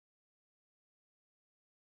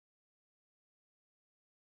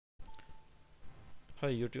Hi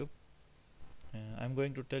YouTube. I'm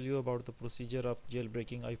going to tell you about the procedure of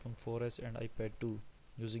jailbreaking iPhone 4S and iPad2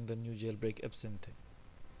 using the new Jailbreak Absinthe.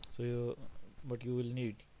 What you will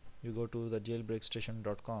need, you go to the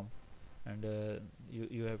jailbreakstation.com and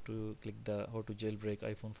you have to click the how to jailbreak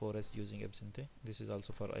iPhone 4S using Absinthe. This is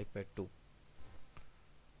also for iPad2.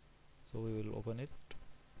 So we will open it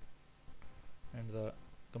and the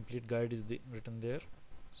complete guide is written there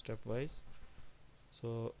stepwise.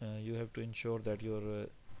 So you have to ensure that your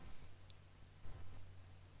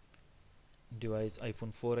device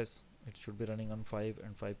iPhone 4S it should be running on 5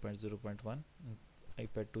 and 5.0.1.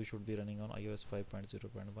 iPad 2 should be running on iOS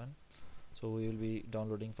 5.0.1. so we will be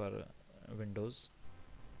downloading for Windows,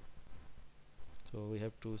 so we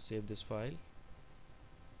have to save this file.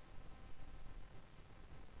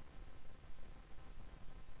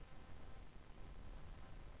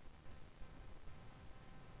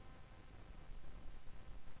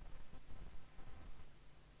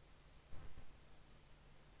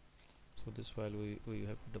 So this file we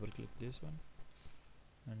have to double click this one,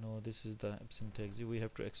 and now this is the Absinthe exe. We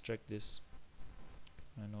have to extract this,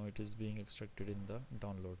 and now it is being extracted in the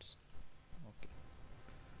downloads. Okay,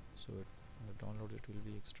 so in the downloads it will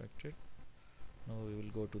be extracted. Now we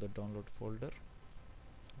will go to the download folder,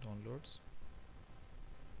 downloads,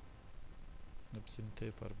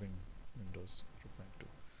 Absinthe for Windows 0.2.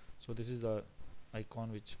 so this is the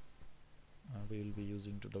icon which we will be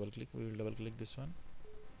using to double click. We will double click this one.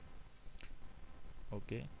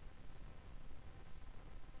 Okay,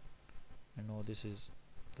 and now this is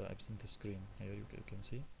the Absinthe screen. Here you can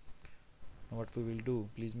see. Now what we will do,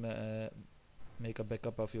 please make a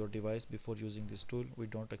backup of your device before using this tool. We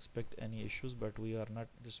don't expect any issues, but we are not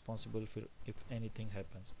responsible for if anything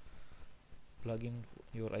happens. Plug in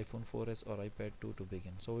your iPhone 4S or iPad 2 to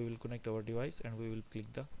begin. So we will connect our device and we will click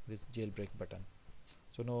this jailbreak button.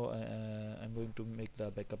 So now I'm going to make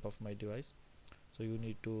the backup of my device. So you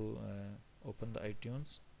need to open the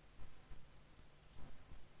iTunes.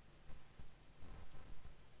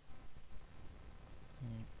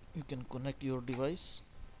 You can connect your device.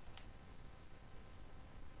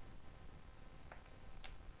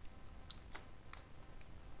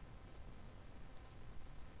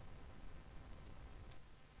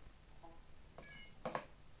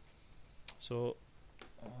 So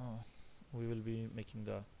we will be making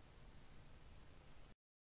the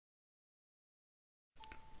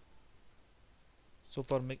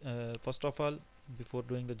first of all, before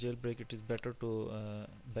doing the jailbreak, it is better to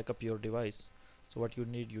back up your device. So what you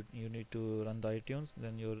need, you need to run the iTunes,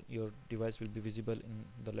 then your device will be visible in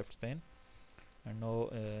the left pane. And now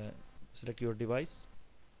select your device,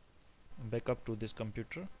 back up to this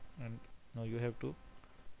computer, and now you have to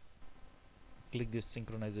click this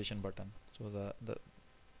synchronization button. So the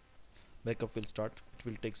backup will start. It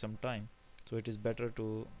will take some time, so it is better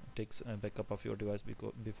to take a backup of your device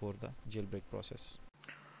before the jailbreak process.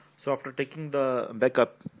 So after taking the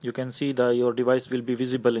backup, you can see that your device will be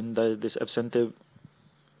visible in this Absinthe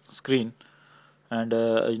screen, and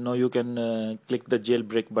now you can click the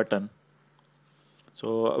jailbreak button.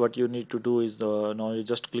 So what you need to do is now you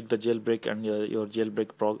just click the jailbreak and your jailbreak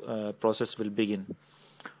process will begin.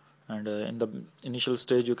 And in the initial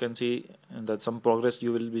stage you can see that some progress,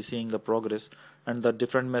 you will be seeing the progress and the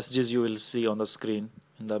different messages you will see on the screen.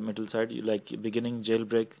 In the middle side, like beginning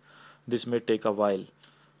jailbreak, this may take a while.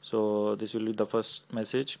 So this will be the first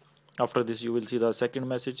message. After this you will see the second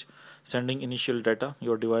message, sending initial data.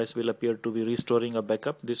 Your device will appear to be restoring a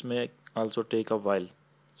backup. This may also take a while.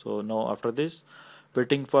 So now after this,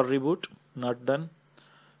 waiting for reboot, not done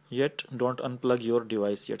yet, don't unplug your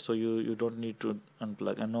device yet. So you don't need to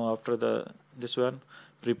unplug. And now after this one,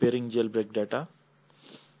 preparing jailbreak data,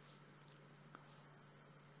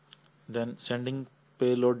 then sending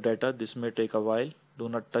payload data. This may take a while. Do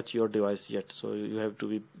not touch your device yet, so you have to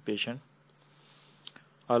be patient.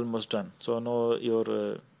 Almost done. So now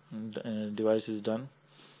your device is done,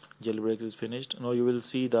 jailbreak is finished. Now you will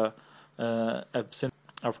see the Absinthe.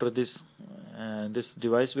 After this, this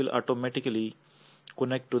device will automatically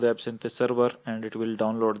connect to the Absinthe server and it will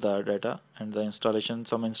download the data, and the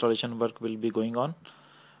some installation work will be going on.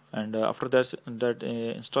 And after that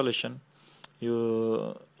installation,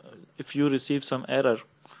 if you receive some error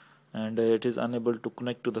and it is unable to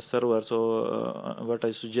connect to the server, so what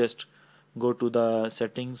I suggest, go to the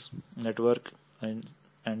settings, network, and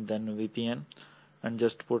then VPN, and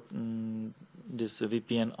just put this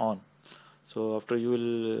VPN on. So after you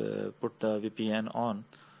will put the VPN on,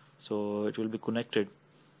 so it will be connected,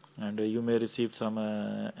 and you may receive some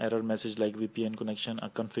error message like VPN connection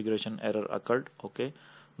configuration error occurred. Okay,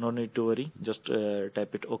 no need to worry, just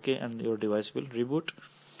tap it OK and your device will reboot.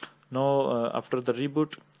 Now after the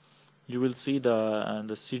reboot, you will see the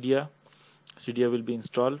CDA will be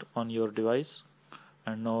installed on your device,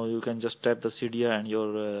 and now you can just tap the CDA and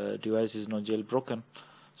your device is now jailbroken.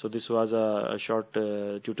 So this was a short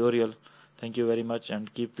tutorial. Thank you very much,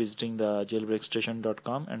 and keep visiting the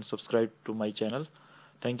jailbreakstation.com and subscribe to my channel.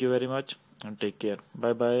 Thank you very much and take care.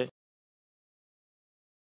 Bye bye.